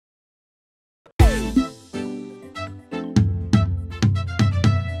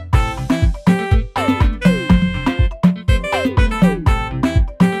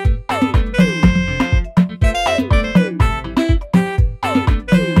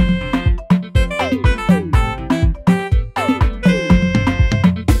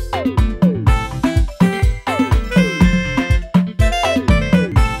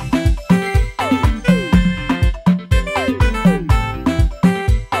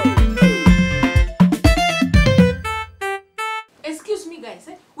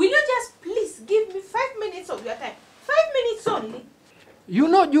You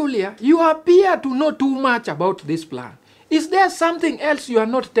know, Julia, you appear to know too much about this plan. Is there something else you are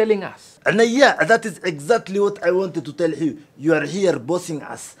not telling us? Yeah, that is exactly what I wanted to tell you. You are here bossing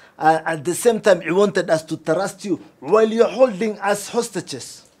us. At the same time, you wanted us to trust you while you're holding us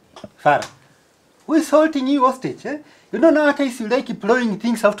hostages. Farah, who is holding you hostage? Eh? You know, nowadays you like blowing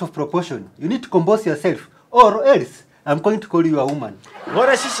things out of proportion. You need to compose yourself, or else I'm going to call you a woman. What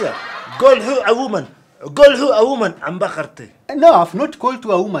a shisha? Call who a woman? Call who a woman? Ambakarte. No, I've not called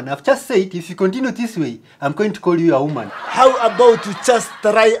you a woman. I've just said if you continue this way, I'm going to call you a woman. How about you just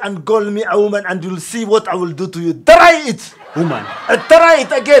try and call me a woman and you'll see what I will do to you. Try it! Woman. Try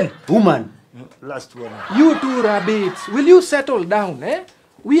it again! Woman. Last one. You two rabbits, will you settle down, eh?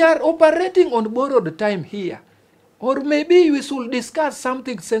 We are operating on borrowed time here. Or maybe we should discuss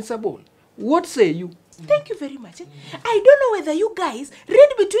something sensible. What say you? Thank you very much. I don't know whether you guys read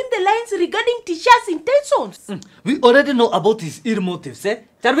between the lines regarding Tisha's intentions. We already know about his ill motives, eh?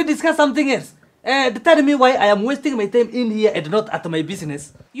 Shall we discuss something else? Tell me why I am wasting my time in here and not at my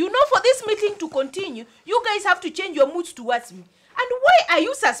business. You know, for this meeting to continue, you guys have to change your moods towards me. And why are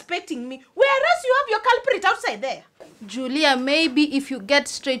you suspecting me, whereas you have your culprit outside there? Julia, maybe if you get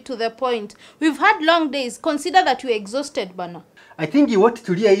straight to the point. We've had long days. Consider that you're exhausted, Bana. I think what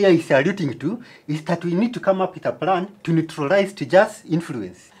Julia here is alluding to is that we need to come up with a plan to neutralize Tija's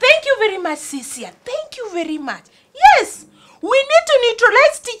influence. Thank you very much, Cecilia. Thank you very much. Yes, we need to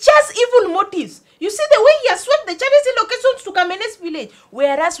neutralize Tija's evil motives. You see the way he has swept the charity locations to Kamenes village,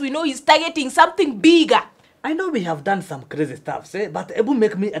 whereas we know he's targeting something bigger. I know we have done some crazy stuff, eh? But Ebu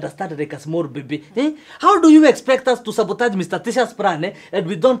make me understand like a small baby. Eh? How do you expect us to sabotage Mr. Tisha's plan, eh? And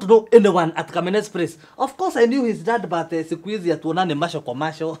we don't know anyone at Kamenes place? Of course I knew his dad, but sikuizi atuonane masho kwa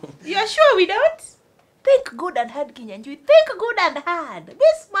masho. You're sure we don't? Think good and hard, Kinyanjui. Think good and hard. Be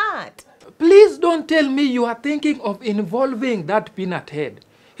smart. Please don't tell me you are thinking of involving that peanut head.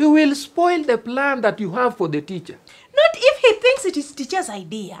 He will spoil the plan that you have for the teacher. Not if he thinks it is teacher's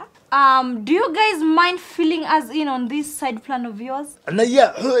idea. Do you guys mind filling us in on this side plan of yours?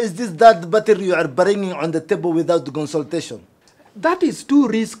 Yeah, who is this that butter you are bringing on the table without consultation? That is too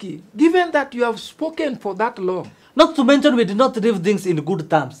risky, given that you have spoken for that long. Not to mention we did not leave things in good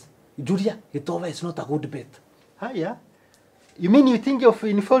terms. Julia, Kitova is not a good bet. Ah, yeah? You mean you think of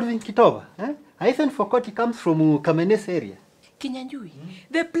involving Kitova? Eh? I even forgot he comes from Kamenes area. Kinyanjui,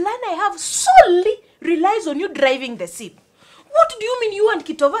 the plan I have solely relies on you driving the ship. What do you mean you and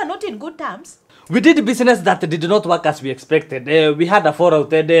Kitova are not in good terms? We did business that did not work as we expected. We had a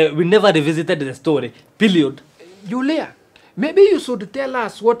fallout and we never revisited the story. Period. Julia, maybe you should tell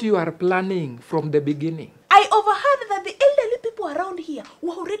us what you are planning from the beginning. I overheard that the elderly people around here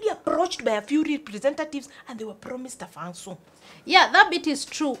were already approached by a few representatives and they were promised a fan soon. Yeah, that bit is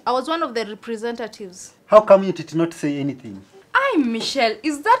true. I was one of the representatives. How come you did not say anything? Michelle,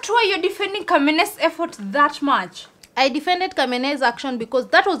 is that why you're defending Kamenes' effort that much? I defended Kamene's action because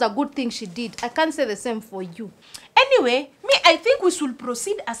that was a good thing she did. I can't say the same for you. Anyway, I think we should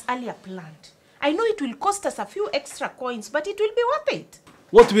proceed as earlier planned. I know it will cost us a few extra coins, but it will be worth it.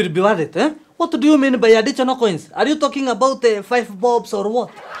 What will be worth it, eh? What do you mean by additional coins? Are you talking about 5 bobs or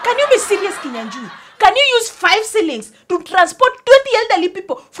what? Can you be serious, Kinyanjui? Can you use 5 shillings to transport 20 elderly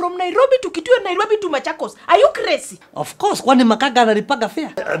people from Nairobi to Kitui and Nairobi to Machakos? Are you crazy? Of course, kwani makaga analipaga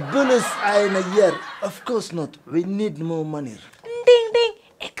fare. Bonus in a year. Of course not. We need more money. Ding ding.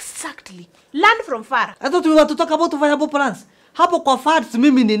 Exactly. Learn from Farah. I thought we were to talk about viable plans. Hapo kwa fads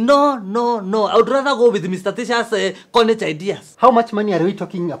mimi ni no. I would rather go with Mr. Tisha's college ideas. How much money are we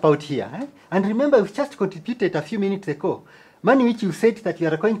talking about here? Eh? And remember, we just contributed a few minutes ago. Money which you said that we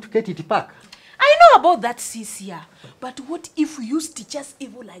are going to get it back. I know about that, Cecilia. But what if we use teacher's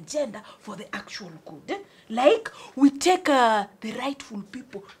evil agenda for the actual good? Eh? Like, we take the rightful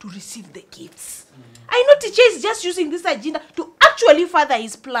people to receive the gifts. I know teacher is just using this agenda to actually further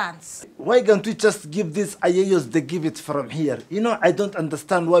his plans. Why can't we just give these ayayos the give it from here? You know, I don't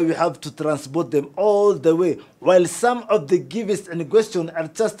understand why we have to transport them all the way, while some of the gifts in question are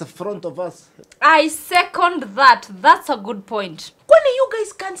just in front of us. I second that. That's a good point. When you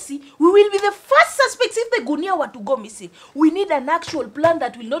guys can't see, we will be the first suspects if the gunia were to go missing. We need an actual plan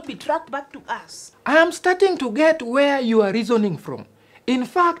that will not be tracked back to us. I am starting to get where you are reasoning from. In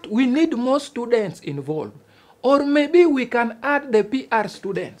fact, we need more students involved. Or maybe we can add the PR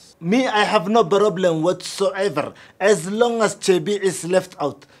students. Me, I have no problem whatsoever, as long as Chebi is left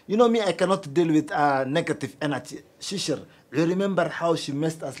out. You know me, I cannot deal with negative energy. Shishir, you remember how she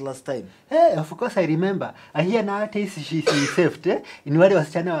messed us last time? Hey, of course I remember. I hear nowadays she's saved. In wale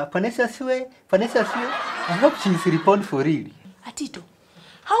wasichana wa Vanessa Sue. I hope she's reborn for real. Atito,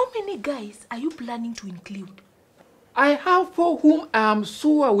 how many guys are you planning to include? I have 4 whom I am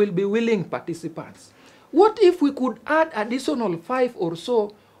sure will be willing participants. What if we could add additional 5 or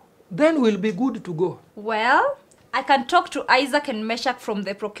so, then we'll be good to go. Well, I can talk to Isaac and Meshach from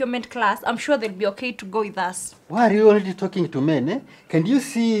the procurement class. I'm sure they'll be okay to go with us. Why are you already talking to men? Eh? Can you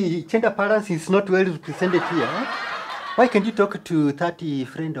see gender balance is not well represented here? Eh? Why can't you talk to that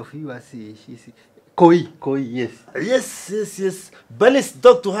friend of yours? She's Koi, yes. Yes. But let's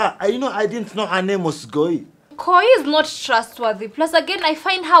talk to her. I didn't know her name was Koi. Koi is not trustworthy. Plus, again, I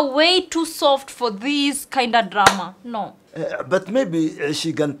find her way too soft for this kind of drama. No. But maybe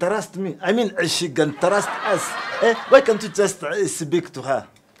she can trust me. She can trust us. Why can't you just speak to her?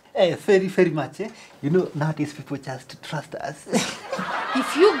 Very, very much. You know, nowadays people just trust us.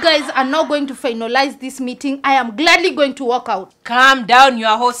 If you guys are not going to finalize this meeting, I am gladly going to walk out. Calm down,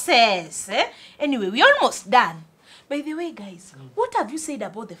 your horses. Anyway, we're almost done. By the way, guys, what have you said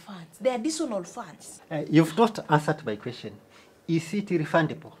about the funds, the additional funds? You've not answered my question. Is it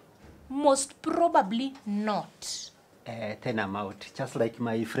refundable? Most probably not. Then I'm out, just like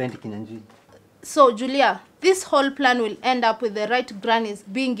my friend Kinyanjui. So, Julia, this whole plan will end up with the right grannies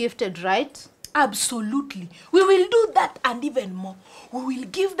being gifted, right? Absolutely. We will do that and even more. We will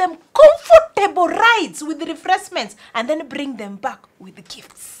give them comfortable rides with refreshments and then bring them back with the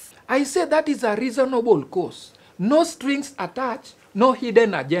gifts. I say that is a reasonable course. No strings attached, no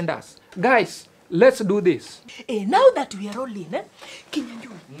hidden agendas. Guys, let's do this. Now that we are all in,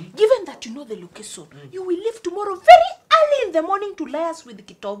 Kinyanjui, given that you know the location, you will leave tomorrow very early in the morning to liaise with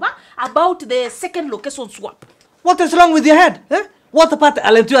Kitova about the second location swap. What is wrong with your head? Eh? What about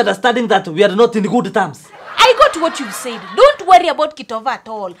aren't you understanding that we are not in good terms? I got what you said. Don't worry about Kitova at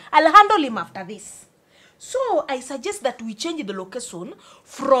all. I'll handle him after this. So I suggest that we change the location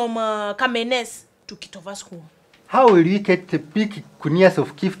from Kamenes to Kitova's home. How will we get the big kunias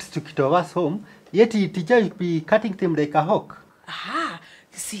of gifts to Kitova's home, yet the teacher will be cutting them like a hawk?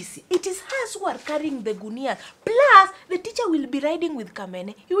 See, it is us who are carrying the gunia. Plus, the teacher will be riding with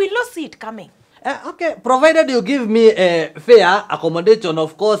Kamene. He will not see it coming. Okay, provided you give me fare, accommodation,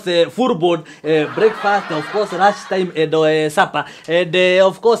 of course, full board, breakfast, of course, lunch time, and supper, and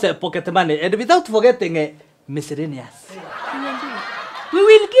of course, pocket money, and without forgetting miscellaneous. We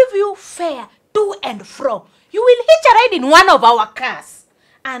will give you fare to and from. You will hitch a ride in one of our cars.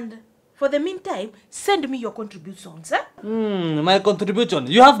 And for the meantime, send me your contributions. My contribution.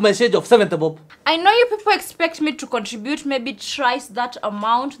 You have my shade of 70 bob. I know you people expect me to contribute maybe twice that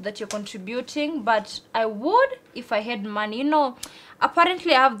amount that you're contributing, but I would if I had money. You know,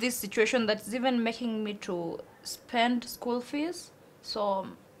 apparently I have this situation that's even making me to spend school fees. So,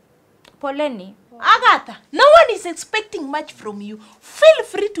 Poleni. Agatha, no one is expecting much from you. Feel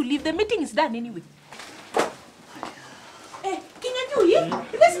free to leave. The meeting is done anyway. Hey,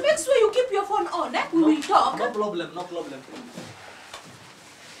 Kinyanjui, let's make sure you keep your phone on. We will talk. No problem.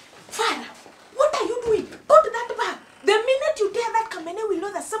 Father, what are you doing? Put that back. The minute you tear that Kamene, we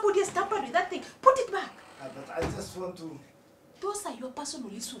know that somebody has tampered with that thing. Put it back. But I just want to... Those are your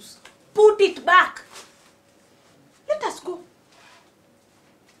personal issues. Put it back. Let us go.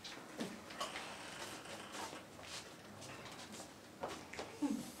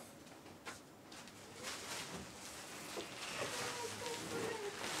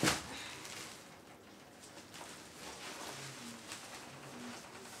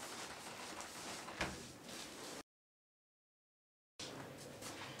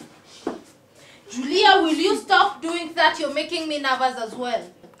 Julia, will you stop doing that? You're making me nervous as well.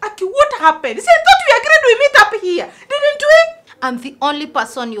 Aki, what happened? See, I thought we agreed we meet up here. Didn't we? I'm the only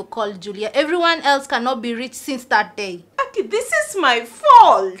person you called, Julia. Everyone else cannot be reached since that day. Aki, this is my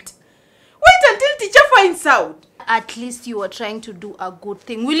fault. Wait until teacher finds out. At least you were trying to do a good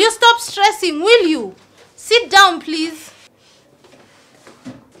thing. Will you stop stressing, will you? Sit down, please.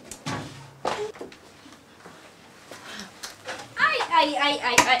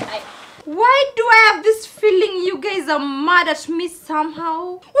 Why do I have this feeling you guys are mad at me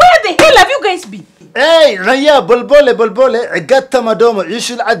somehow? Where the hell have you guys been? Hey, Raya, Bolbole, Gatta Madomo, you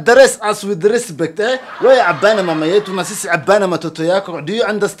should address us with respect, eh? Where Abana Mama Yetu Nasisi Abana Matotoyako? Do you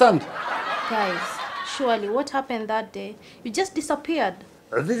understand? Guys, surely what happened that day? You just disappeared.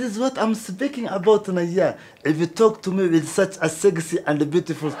 This is what I'm speaking about, Naya. If you talk to me with such a sexy and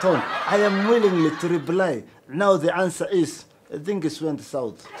beautiful tone, I am willingly to reply. Now the answer is, things went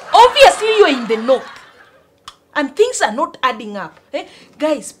south. Obviously, you're in the north. And things are not adding up. Eh?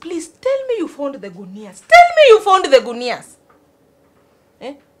 Guys, please tell me you found the Gunias. Tell me you found the Gunias.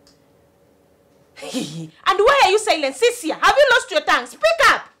 Eh? And why are you silent, Cecilia? Have you lost your tongue? Speak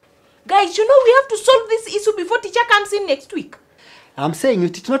up. Guys, you know we have to solve this issue before teacher comes in next week. I'm saying we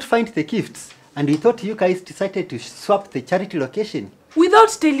did not find the gifts, and we thought you guys decided to swap the charity location. Without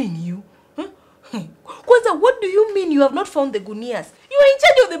telling you? Huh? Kwanza, what do you mean you have not found the Gunias? You are in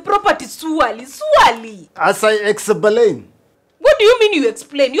charge of the property, Suali. As I explain, What do you mean you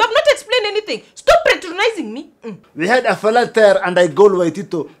explain? You have not explained anything. Stop patronizing me. we had a fella there and I called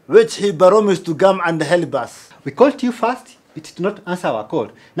Waitito, which he promised to come and help us. We called you first, it did not answer our call.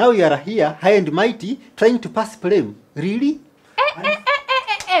 Now you are here, high and mighty, trying to pass blame. Really?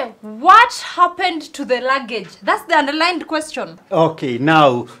 What happened to the luggage? That's the underlined question. Okay,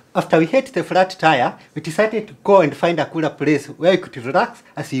 now, after we hit the flat tire, we decided to go and find a cooler place where we could relax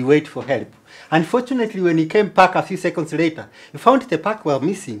as we wait for help. Unfortunately, when we came back a few seconds later, we found the pack were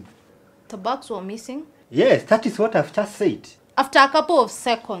missing. The bags were missing? Yes, that is what I've just said. After a couple of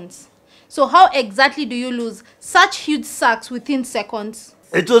seconds. So how exactly do you lose such huge sacks within seconds?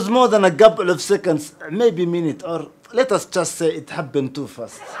 It was more than a couple of seconds, maybe a minute, or let us just say it happened too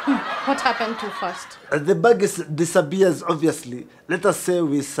fast. What happened too fast? The bug disappears, obviously. Let us say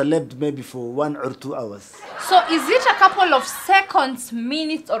we slept maybe for 1 or 2 hours. So is it a couple of seconds,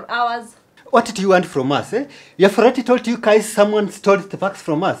 minutes, or hours? What do you want from us, eh? We have already told you guys someone stole the bags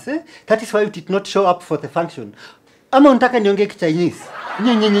from us, eh? That is why we did not show up for the function. Ama untaka niongee Chinese?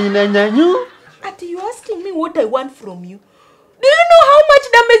 Ati, you asking me what I want from you? Do you know how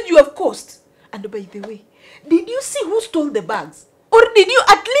much damage you have caused? And by the way, did you see who stole the bags? Or did you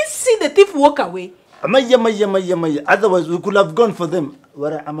at least see the thief walk away? Maya. Otherwise, we could have gone for them.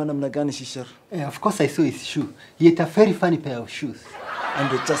 Wara amana mnagani shishar. Of course I saw his shoe. He had a very funny pair of shoes. And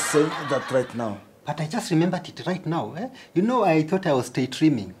they just saying that right now. But I just remembered it right now, eh? You know, I thought I was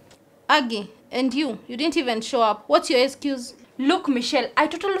daydreaming. Aggie, and you didn't even show up. What's your excuse? Look, Michelle, I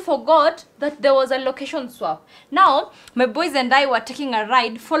totally forgot that there was a location swap. Now, my boys and I were taking a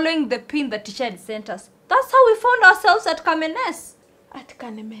ride following the pin the teacher had sent us. That's how we found ourselves at Kamenes. At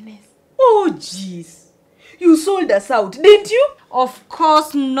Kanemenes. Oh, jeez. You sold us out, didn't you? Of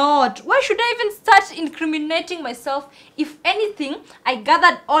course not. Why should I even start incriminating myself? If anything, I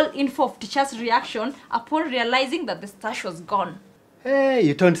gathered all info of teacher's reaction upon realizing that the stash was gone. Hey,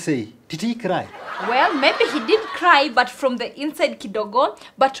 you don't say. Did he cry? Well, maybe he did cry, but from the inside kidogo.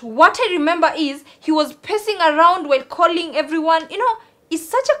 But what I remember is he was pacing around while calling everyone. You know, it's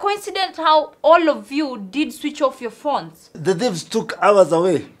such a coincidence how all of you did switch off your phones. The thieves took hours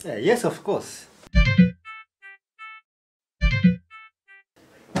away. Yes, of course.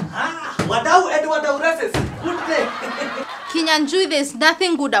 Wadau Edward Aureses, good day. Kinyanjui, there's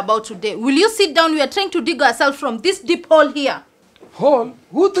nothing good about today. Will you sit down? We are trying to dig ourselves from this deep hole here. Hole?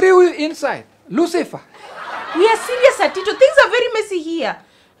 Who threw you inside? Lucifer. We are serious, Atito. Things are very messy here.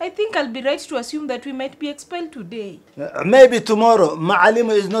 I think I'll be right to assume that we might be expelled today. Maybe tomorrow.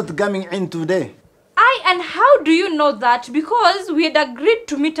 Ma'alimu is not coming in today. And how do you know that? Because we had agreed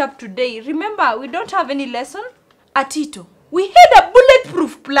to meet up today. Remember, we don't have any lesson. Atito, we had a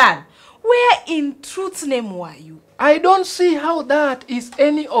bulletproof plan. Where in truth's name were you? I don't see how that is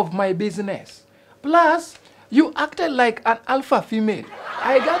any of my business. Plus, you acted like an alpha female.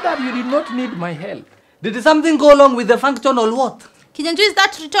 I gather you did not need my help. Did something go wrong with the function or what? Kinyanjui, is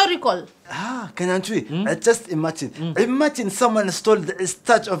that rhetorical? Kanyanchui, just imagine. Imagine someone stole the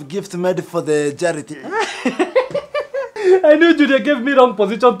stash of gift made for the charity. I knew Julia gave me wrong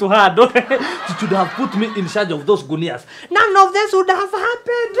position to her. She should have put me in charge of those Gunias. None of this would have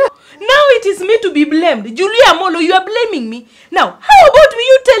happened. Now it is me to be blamed. Julia Molo, you are blaming me. Now, how about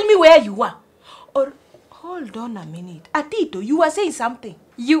you tell me where you were? Or, hold on a minute. Atito, you were saying something.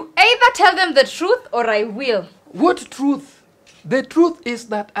 You either tell them the truth or I will. What truth? The truth is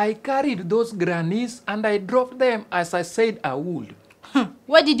that I carried those grannies and I dropped them as I said I would.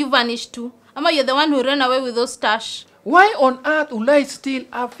 Where did you vanish to? Ama, you're the one who ran away with those stash. Why on earth will I steal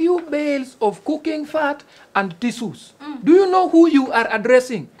a few bales of cooking fat and tissues? Do you know who you are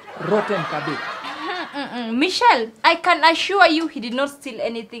addressing? Rotten cabbage. Michelle, I can assure you he did not steal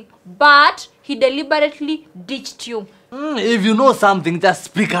anything, but he deliberately ditched you. If you know something, just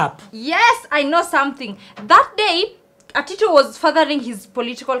speak up. Yes, I know something. That day, Atito was furthering his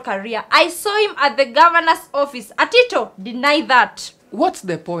political career. I saw him at the governor's office. Atito, deny that. What's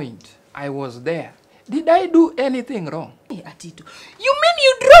the point? I was there. Did I do anything wrong? Hey, Atito, you mean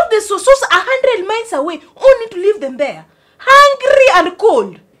you drove the Sosos 100 miles away only to leave them there? Hungry and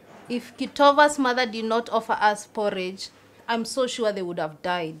cold? If Kitova's mother did not offer us porridge, I'm so sure they would have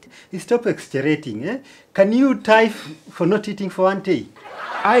died. Stop exaggerating, eh? Can you tie for not eating for one day?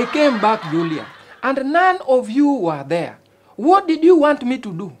 I came back, Julia, and none of you were there. What did you want me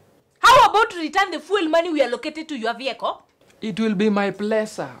to do? How about to return the fuel money we allocated to your vehicle? It will be my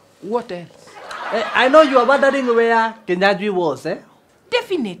pleasure. What else? I know you are wondering where Kenyajwi was, eh?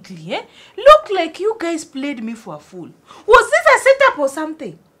 Definitely, eh? Look like you guys played me for a fool. Was this a setup or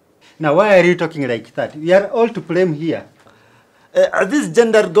something? Now, why are you talking like that? We are all to blame here. These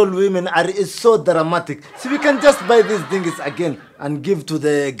gender goal women is so dramatic. So we can just buy these things again and give to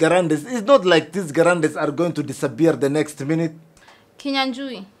the Garandes. It's not like these Garandes are going to disappear the next minute.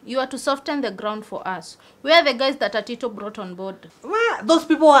 Kinyanjui, you are to soften the ground for us. We are the guys that Atito brought on board. Well, those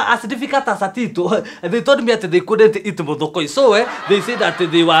people are as difficult as Atito. They told me that they couldn't eat modokoi. So they said that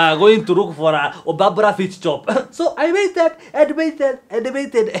they were going to look for a Obabra fish chop. So I waited and waited and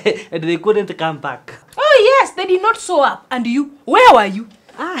waited and they couldn't come back. Oh yes, they did not show up. And you? Where were you?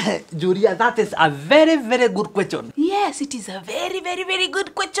 Julia, that is a very, very good question. Yes, it is a very, very, very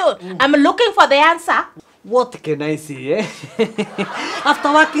good question. I'm looking for the answer. What can I say, eh?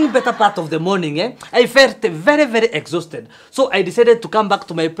 After working better part of the morning, I felt very, very exhausted. So I decided to come back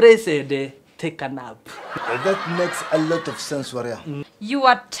to my place and take a nap. That makes a lot of sense, Warrior. You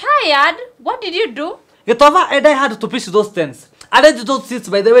are tired? What did you do? Getova and I had to pitch those tents. Arrange those seats,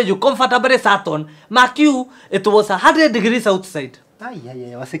 by the way, you comfortably sat on. Mark you, it was 100 degrees outside.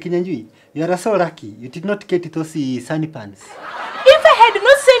 Wase Kinyanjui, you are so lucky. You did not get those sunny pants. If I had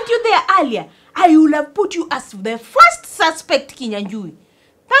not sent you there earlier, I would have put you as the first suspect, Kinyanjui.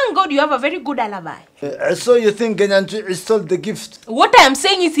 Thank God you have a very good alibi. So you think Kinyanjui stole the gift? What I am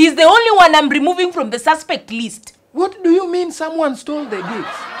saying is he's the only one I'm removing from the suspect list. What do you mean someone stole the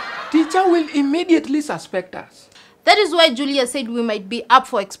gifts? Teacher will immediately suspect us. That is why Julia said we might be up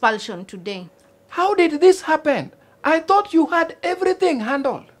for expulsion today. How did this happen? I thought you had everything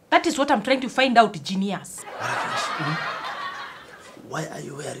handled. That is what I'm trying to find out, genius. Why are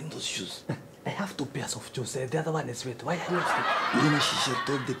you wearing those shoes? I have 2 pairs of shoes. The other one is wet. Why are you asking? You know, Shisha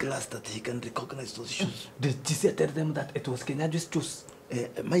told the class that he can recognize those shoes. Did Jisia tell them that it was Kenyaju's shoes?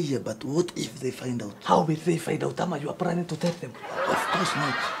 Maya, but what if they find out? How will they find out? Ama, you are planning to tell them. Of course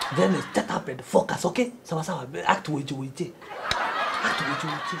not. Then shut up and focus, okay? Sawa sawa. Act wiji. Act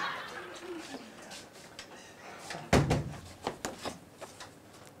wiji.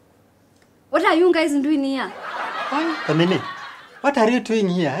 What are you guys doing here? Kamene, what are you doing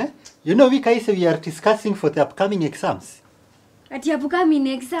here, eh? You know, we are discussing for the upcoming exams. At your upcoming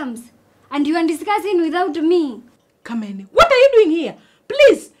exams. And you are discussing without me. Kamene, what are you doing here?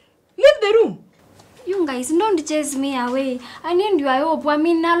 Please, leave the room. You guys, don't chase me away. I need your help. I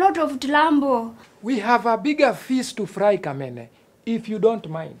mean, a lot of tlambo. We have a bigger feast to fry, Kamene, if you don't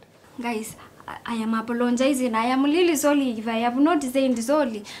mind. Guys, I am apologizing. I am really sorry if I have not said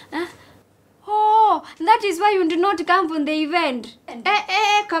sorry. Oh, that is why you did not come for the event.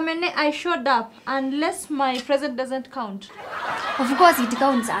 Kamene, I showed up. Unless my present doesn't count. Of course it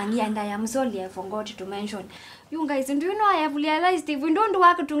counts, Angie, and I am sorry I forgot to mention. You guys, do you know I have realized if we don't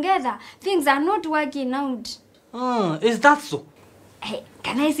work together, things are not working out. Is that so? Hey,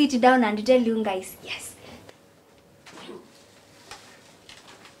 can I sit down and tell you guys? Yes.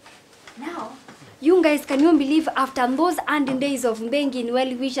 Now, you guys, can you believe after those 100 days of begging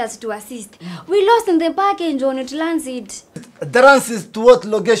well wishers to assist, we lost in the package on transit. Transit to what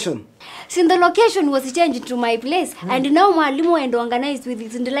location? Since the location was changed to my place, and now Mwalimu and organized with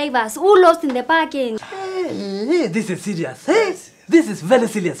his drivers who lost in the parking. Hey, this is serious. Hey, this is very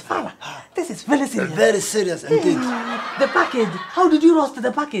serious, Fala. This is very serious. Very serious indeed. The package. How did you lost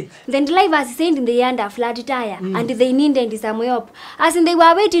the package? The drivers said they had a flat tire and they needed some help. As in they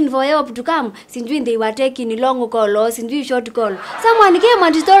were waiting for help to come, since they were taking a long call or since short call. Someone came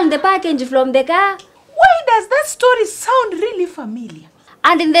and stole the package from the car. Why does that story sound really familiar?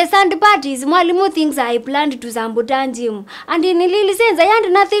 And in the sand parties, Mwalimu thinks I planned to sabotage him. And in a little sense, I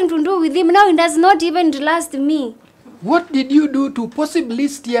had nothing to do with him. Now it does not even last me. What did you do to possibly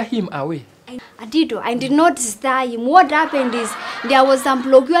steer him away? Atito, I did not star him. What happened is there was some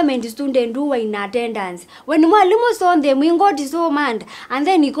procurement student who were in attendance. When Mwalimu saw them, we got so mad. And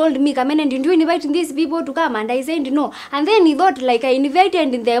then he called me, come in and did you invite these people to come? And I said no. And then he thought like I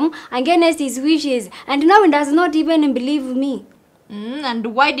invited them against his wishes. And now he does not even believe me.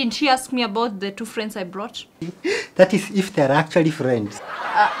 And why didn't she ask me about the 2 friends I brought? That is if they're actually friends.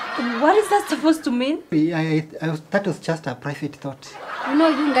 What is that supposed to mean? That was just a private thought. You know,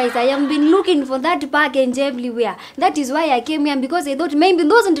 you guys, I have been looking for that package everywhere. That is why I came here, because I thought maybe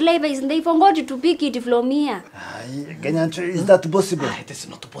those drivers, they forgot to pick it from here. Kenyancho, is that possible? It is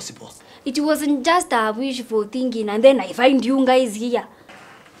not possible. It wasn't just a wishful thinking, and then I find you guys here.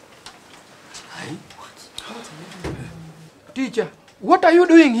 Teacher, what are you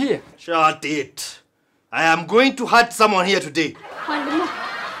doing here? Shut it. I am going to hurt someone here today. Mwalimu,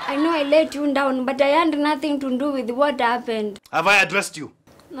 I know I let you down, but I had nothing to do with what happened. Have I addressed you?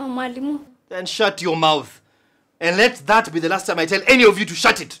 No, Mwalimu. Then shut your mouth. And let that be the last time I tell any of you to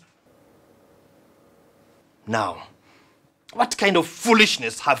shut it. Now, what kind of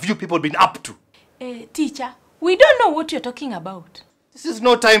foolishness have you people been up to? Teacher, we don't know what you're talking about. This is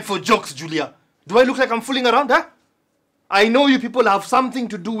no time for jokes, Julia. Do I look like I'm fooling around, huh? I know you people have something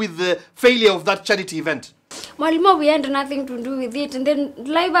to do with the failure of that charity event. Mwalimu, we had nothing to do with it, and then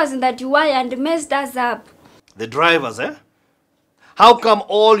drivers that you were and messed us up. The drivers, eh? How come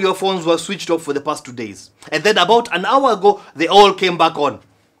all your phones were switched off for the past 2 days? And then about an hour ago, they all came back on.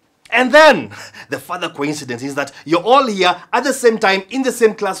 And then, the further coincidence is that you're all here at the same time in the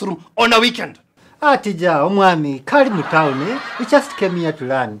same classroom on a weekend. Tija, Omwami, Karimu town, eh? We just came here to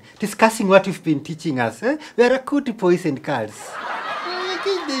learn, discussing what you've been teaching us, eh? We are a good boys and girls.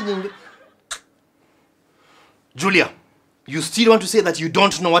 Julia, you still want to say that you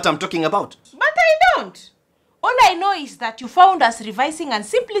don't know what I'm talking about? But I don't. All I know is that you found us revising and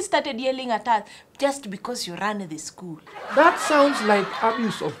simply started yelling at us just because you ran the school. That sounds like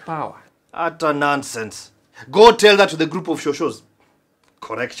abuse of power. Utter nonsense. Go tell that to the group of shoshos.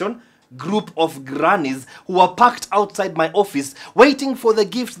 Correction, group of grannies who are packed outside my office waiting for the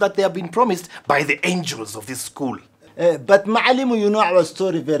gifts that they have been promised by the angels of this school. But Ma'alimu, you know our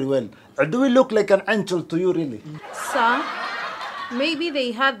story very well. Do we look like an angel to you, really? Sir, maybe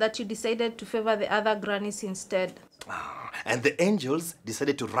they heard that you decided to favor the other grannies instead. And the angels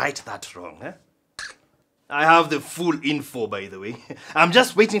decided to right that wrong, eh? I have the full info, by the way. I'm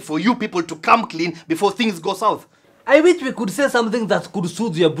just waiting for you people to come clean before things go south. I wish we could say something that could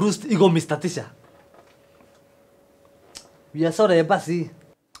soothe your bruised ego, Mr. Tisha. We are sorry, Basi.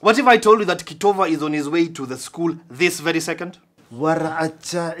 What if I told you that Kitova is on his way to the school this very second?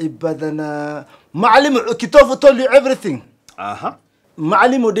 Wara'acha ibadana. Ma'alimu, Kitova told you everything. Uh-huh.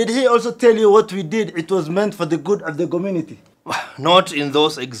 Ma'alimu, did he also tell you what we did? It was meant for the good of the community. Not in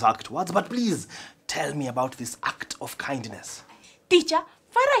those exact words, but please tell me about this act of kindness. Teacher,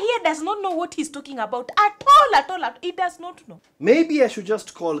 Farah here does not know what he's talking about at all. He does not know. Maybe I should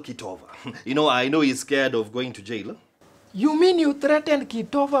just call Kitova. You know, I know he's scared of going to jail. You mean you threatened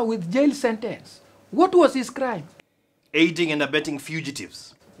Kitova with jail sentence? What was his crime? Aiding and abetting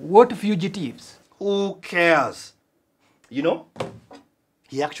fugitives. What fugitives? Who cares? You know,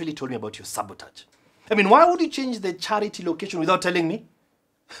 he actually told me about your sabotage. I mean, why would you change the charity location without telling me?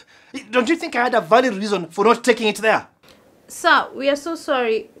 Don't you think I had a valid reason for not taking it there? Sir, we are so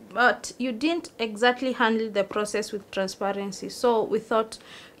sorry, but you didn't exactly handle the process with transparency, so we thought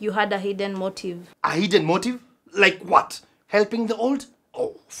you had a hidden motive. A hidden motive? Like what? Helping the old?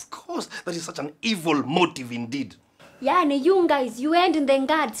 Oh, of course. That is such an evil motive indeed. Yeah, and you guys, you went in the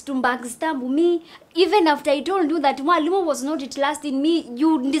guards to backstab me. Even after I told you that Mwalimu was not trusting me,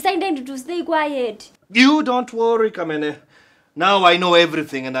 you decided to stay quiet. You don't worry, Kamene. Now I know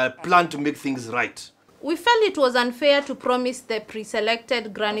everything and I plan to make things right. We felt it was unfair to promise the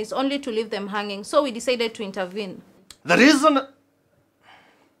pre-selected grannies only to leave them hanging, so we decided to intervene. The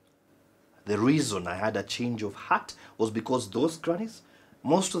reason I had a change of heart was because those grannies,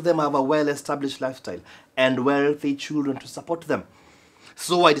 most of them have a well-established lifestyle and wealthy children to support them.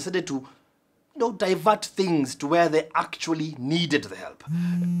 So I decided to, divert things to where they actually needed the help.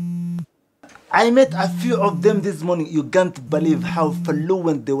 I met a few of them this morning. You can't believe how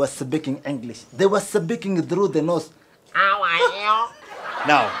fluent they were speaking English. They were speaking through the nose.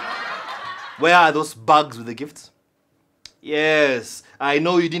 Now, where are those bags with the gifts? Yes, I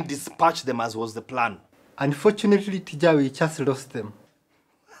know you didn't dispatch them as was the plan. Unfortunately, Tija, we just lost them.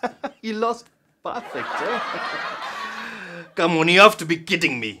 You lost? Perfect, eh? Come on, you have to be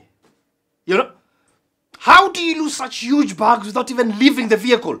kidding me. How do you lose such huge bags without even leaving the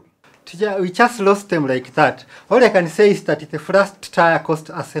vehicle? Tija, we just lost them like that. All I can say is that the first tire cost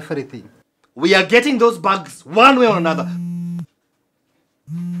us everything. We are getting those bags one way or another.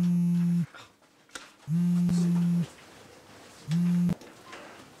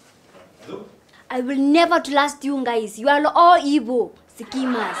 I will never trust you guys. You are all evil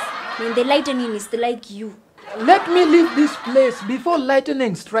schemers. When the lightning is like you. Let me leave this place before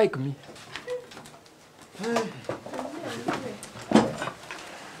lightning strike me.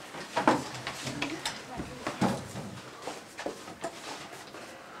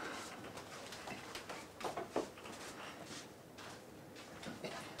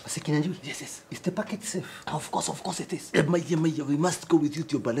 Sekinanju, yes. Is the package safe? Of course it is. Maya, we must go with you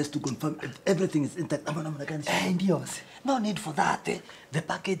to your palace to confirm if everything is intact. And yours? No need for that. The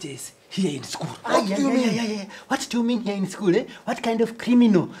package is here in school. What do you mean? What do you mean here in school? What kind of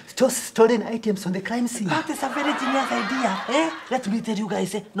criminal stores stolen items on the crime scene? That is a very genius idea. Let me tell you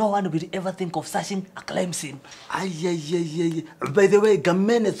guys, no one will ever think of searching a crime scene. By the way,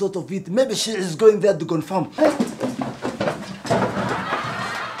 Gamene thought of it. Maybe she is going there to confirm.